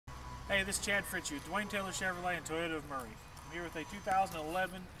Hey, this is Chad Fritchie with Dwain Taylor Chevrolet and Toyota of Murray. I'm here with a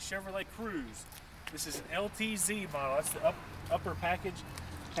 2011 Chevrolet Cruze. This is an LTZ model. That's the upper package.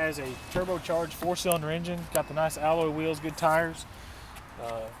 Has a turbocharged 4-cylinder engine. Got the nice alloy wheels, good tires.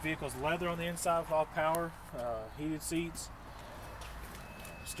 Vehicle's leather on the inside with all power, heated seats,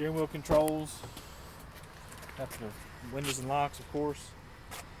 steering wheel controls. Got the windows and locks, of course.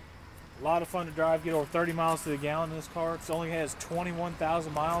 A lot of fun to drive. Get over 30 miles to the gallon in this car. It only has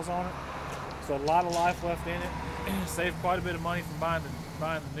 21,000 miles on it, so a lot of life left in it. Save quite a bit of money from buying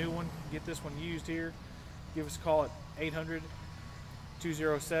the new one. Get this one used here. Give us a call at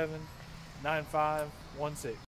 800-207-9516.